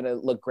think he's going to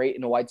look great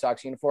in a White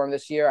Sox uniform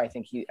this year. I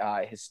think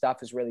his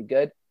stuff is really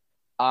good.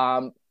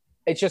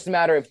 It's just a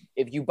matter of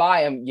if you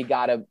buy him, you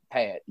got to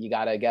pay it. You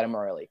got to get him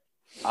early.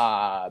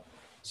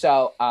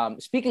 So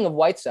speaking of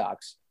White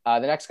Sox, the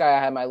next guy I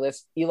have on my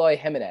list, Eloy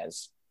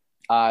Jimenez,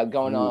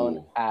 going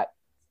on at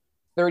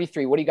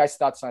 33. What are you guys'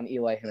 thoughts on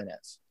Eloy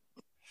Jimenez?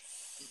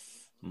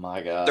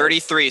 My God.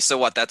 33. So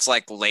what? That's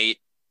like late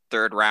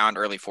third round,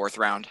 early fourth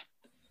round.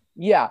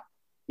 Yeah.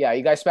 Yeah,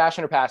 you guys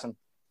smashing or passing?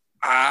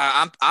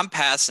 I'm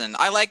passing.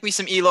 I like me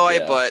some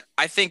Eloy, but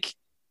I think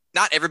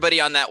not everybody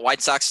on that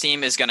White Sox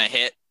team is going to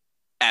hit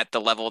at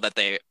the level that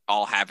they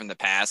all have in the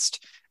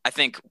past. I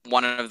think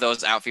one of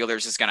those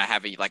outfielders is going to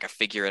have a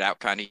figure it out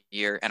kind of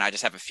year, and I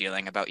just have a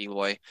feeling about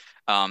Eloy.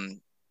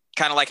 Kind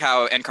of like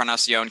how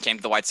Encarnacion came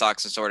to the White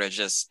Sox and sort of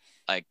just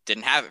like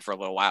didn't have it for a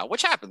little while,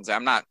 which happens.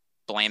 I'm not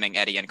blaming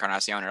Eddie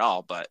Encarnacion at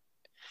all, but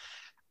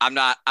I'm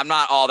not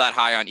all that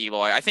high on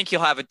Eloy. I think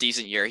he'll have a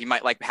decent year. He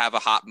might have a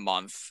hot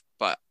month,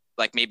 but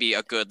maybe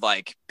a good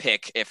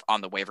pick if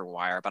on the waiver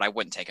wire, but I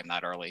wouldn't take him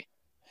that early.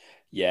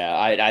 Yeah,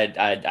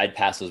 I'd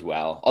pass as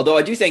well. Although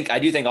I do think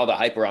all the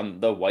hype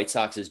around the White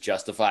Sox is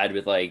justified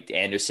with like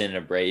Anderson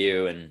and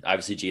Abreu and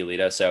obviously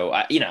Giolito. So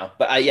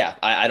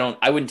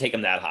I wouldn't take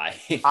him that high.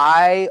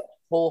 I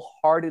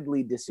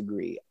wholeheartedly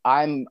disagree.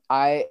 I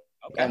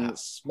Okay. am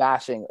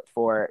smashing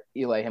for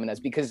Eloy Jimenez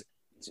because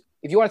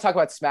if you want to talk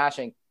about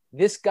smashing,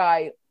 this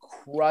guy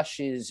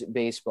crushes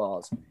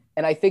baseballs.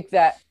 And I think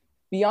that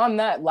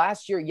beyond that,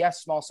 last year,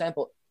 yes, small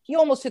sample, he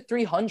almost hit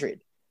 300.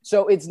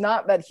 So it's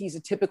not that he's a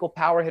typical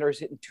power hitter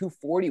hitting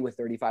 240 with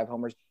 35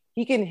 homers.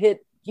 He can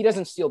hit, he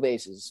doesn't steal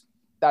bases.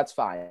 That's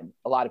fine.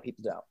 A lot of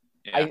people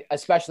don't,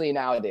 especially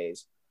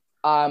nowadays.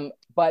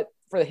 But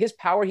for his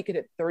power, he could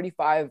hit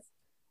 35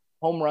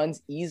 home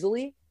runs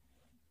easily.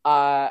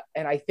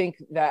 And I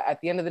think that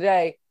at the end of the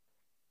day,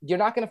 you're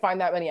not going to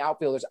find that many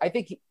outfielders. I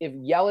think if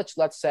Yelich,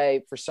 let's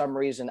say, for some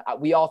reason,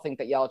 we all think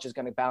that Yelich is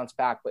going to bounce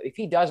back. But if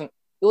he doesn't,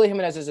 Eloy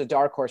Jimenez is a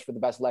dark horse for the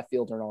best left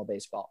fielder in all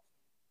baseball.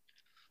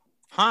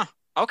 Huh.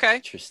 Okay.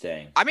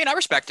 Interesting. I mean, I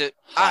respect it.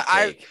 Hot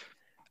take.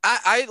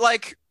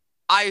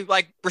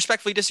 I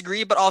respectfully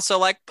disagree, but also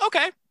like,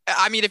 okay.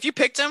 I mean, if you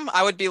picked him,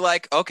 I would be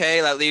like,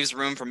 okay, that leaves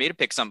room for me to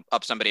pick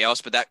up somebody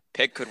else, but that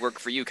pick could work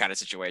for you kind of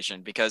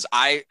situation because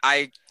I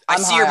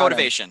see your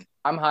motivation.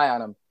 I'm high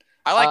on him.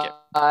 I like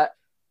it.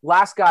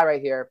 Last guy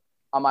right here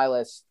on my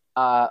list,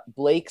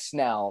 Blake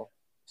Snell,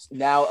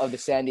 now of the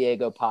San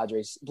Diego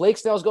Padres. Blake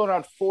Snell's going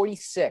around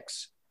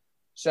 46.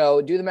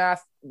 So do the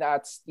math.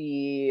 That's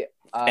the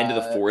end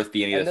of the fourth,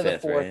 beginning of the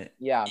fifth, right?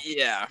 Yeah.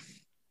 Yeah.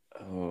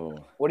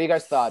 Oh. What are you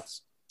guys'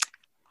 thoughts?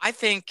 I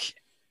think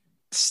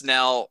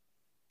Snell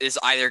is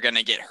either going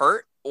to get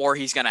hurt or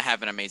he's going to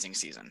have an amazing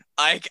season.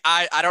 Like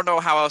I don't know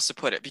how else to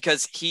put it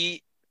because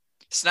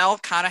Snell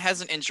kind of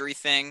has an injury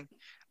thing.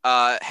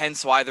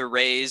 Hence why the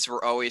Rays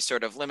were always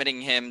sort of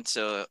limiting him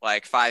to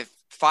like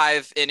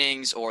five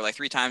innings or like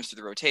 3 times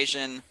through the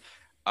rotation.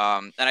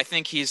 And I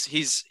think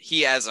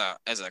he as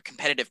a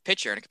competitive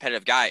pitcher and a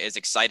competitive guy is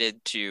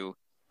excited to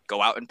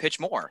go out and pitch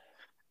more.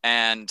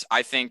 And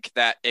I think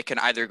that it can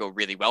either go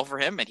really well for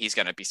him and he's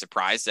going to be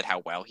surprised at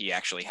how well he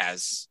actually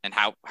has and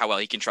how well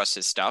he can trust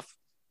his stuff,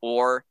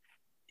 or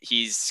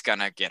he's going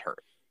to get hurt.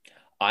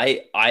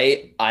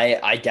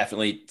 I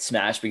definitely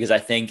smash because I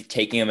think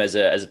taking him as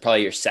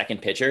probably your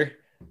second pitcher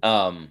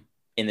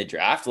in the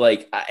draft,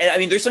 like I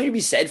mean, there's something to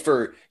be said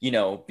for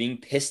being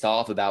pissed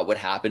off about what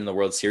happened in the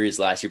World Series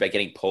last year by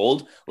getting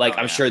pulled. Like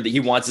I'm sure that he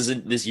wants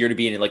this year to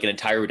be like an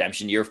entire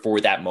redemption year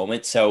for that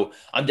moment. So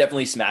I'm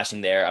definitely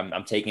smashing there.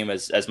 I'm taking him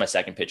as my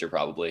second pitcher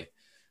probably.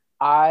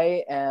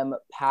 I am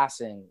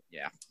passing.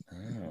 Yeah,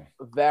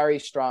 very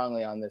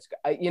strongly on this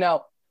guy.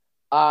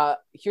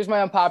 Here's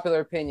my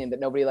unpopular opinion that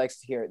nobody likes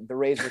to hear. The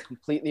Rays were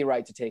completely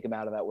right to take him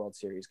out of that World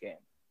Series game.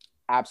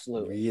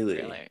 Absolutely.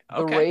 Really?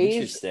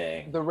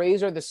 Okay. The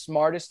Rays are the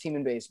smartest team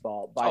in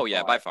baseball by far.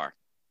 Yeah, by far.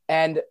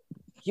 And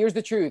here's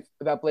the truth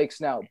about Blake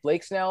Snell.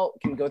 Blake Snell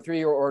can go through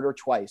your order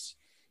twice.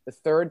 The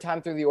third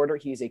time through the order,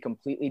 he's a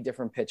completely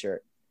different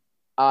pitcher.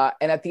 And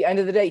at the end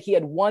of the day, he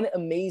had one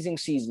amazing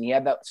season. He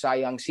had that Cy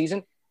Young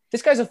season.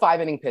 This guy's a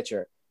 5-inning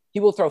pitcher.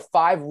 He will throw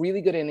 5 really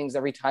good innings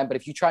every time. But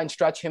if you try and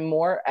stretch him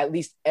more, at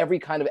least every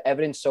kind of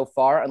evidence so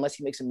far, unless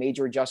he makes a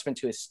major adjustment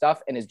to his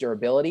stuff and his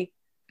durability,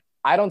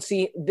 I don't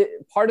see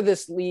part of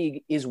this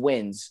league is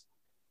wins.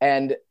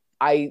 And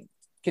I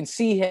can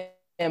see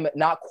him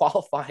not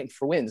qualifying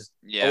for wins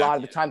a lot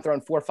of the time,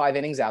 throwing 4 or 5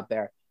 innings out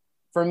there.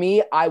 For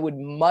me, I would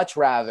much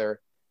rather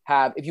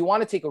have, if you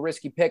want to take a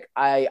risky pick,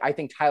 I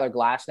think Tyler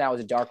Glass now is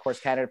a dark horse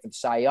candidate for the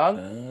Cy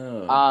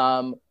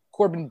Young.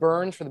 Corbin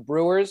Burns for the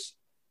Brewers,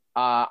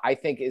 I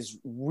think is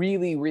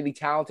really, really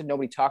talented.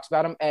 Nobody talks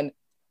about him. And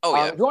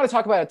if you want to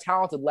talk about a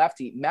talented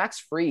lefty, Max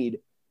Fried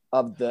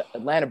of the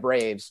Atlanta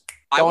Braves.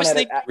 I was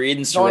thinking Fried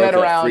and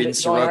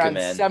Soroka,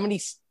 man. 70.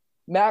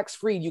 Max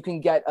Fried, you can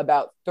get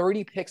about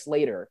 30 picks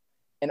later.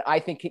 And I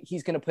think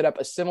he's going to put up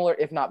a similar,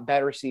 if not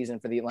better,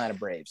 season for the Atlanta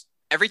Braves.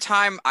 Every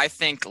time I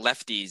think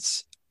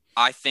lefties,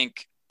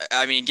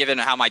 given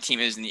how my team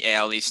is in the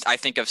AL East, I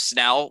think of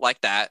Snell like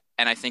that,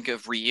 and I think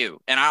of Ryu.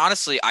 And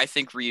I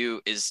think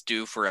Ryu is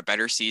due for a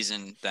better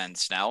season than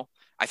Snell.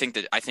 I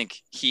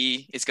think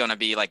he is going to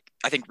be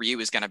I think Ryu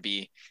is going to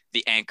be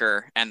the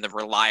anchor and the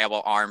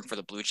reliable arm for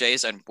the Blue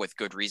Jays, and with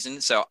good reason.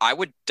 So I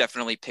would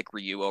definitely pick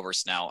Ryu over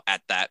Snell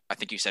at that. I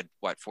think you said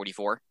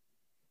 44?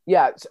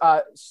 Yeah.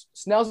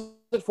 Snell's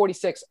at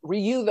 46.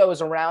 Ryu though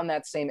is around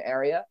that same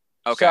area.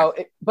 Okay. So,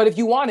 but if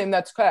you want him,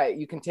 that's okay.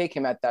 You can take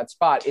him at that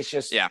spot. It's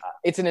just,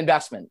 it's an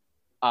investment.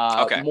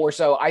 Okay. More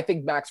so, I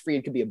think Max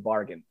Fried could be a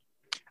bargain.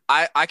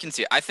 I can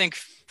see it. I think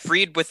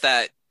Fried with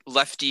that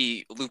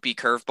lefty loopy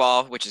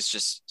curveball, which is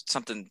just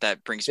something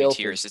that brings me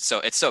tears.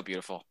 It's so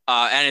beautiful.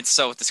 And it's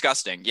so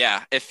disgusting.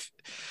 Yeah. If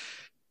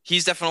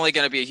he's definitely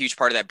going to be a huge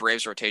part of that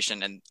Braves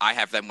rotation, and I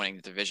have them winning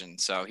the division.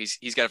 So he's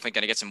definitely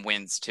going to get some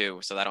wins too.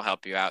 So that'll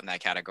help you out in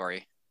that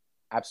category.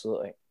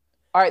 Absolutely.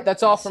 All right.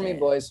 That's all for me,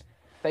 boys.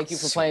 Thank you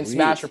for playing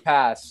Smash or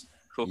Pass.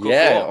 Cool.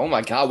 Yeah. Oh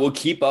my God. We'll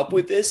keep up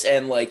with this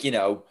and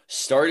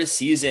start a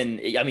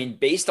season. I mean,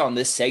 based on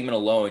this segment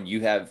alone,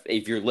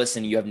 if you're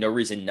listening, you have no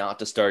reason not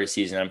to start a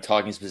season. I'm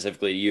talking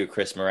specifically to you,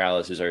 Chris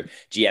Morales, who's our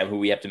GM, who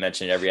we have to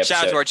mention in every episode.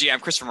 Shout out to our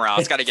GM, Christopher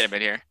Morales. Got to get him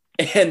in here.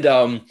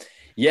 And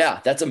yeah,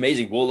 that's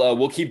amazing.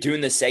 We'll keep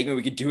doing this segment.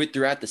 We could do it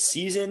throughout the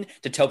season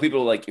to tell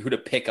people who to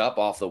pick up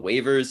off the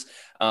waivers.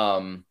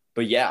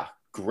 But yeah,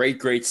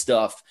 great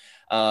stuff.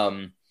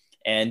 And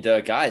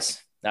guys,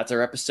 that's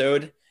our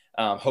episode.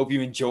 Hope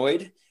you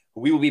enjoyed.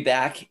 We will be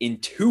back in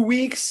 2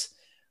 weeks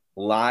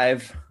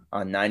live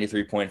on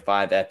 93.5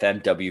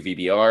 FM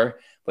WVBR.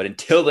 But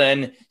until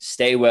then,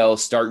 stay well,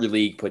 start your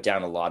league, put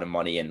down a lot of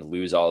money, and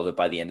lose all of it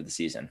by the end of the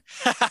season.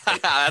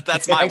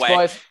 That's my way.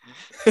 Boys.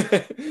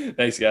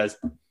 Thanks, guys.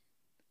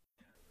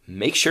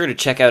 Make sure to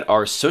check out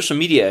our social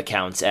media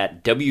accounts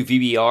at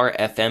WVBR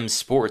FM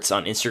Sports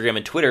on Instagram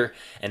and Twitter,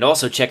 and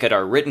also check out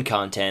our written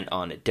content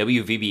on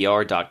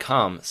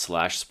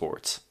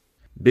WVBR.com/sports.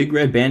 Big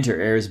Red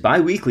Banter airs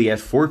bi-weekly at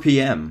 4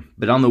 p.m.,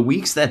 but on the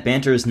weeks that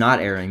Banter is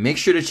not airing, make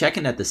sure to check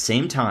in at the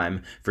same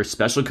time for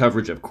special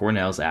coverage of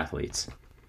Cornell's athletes.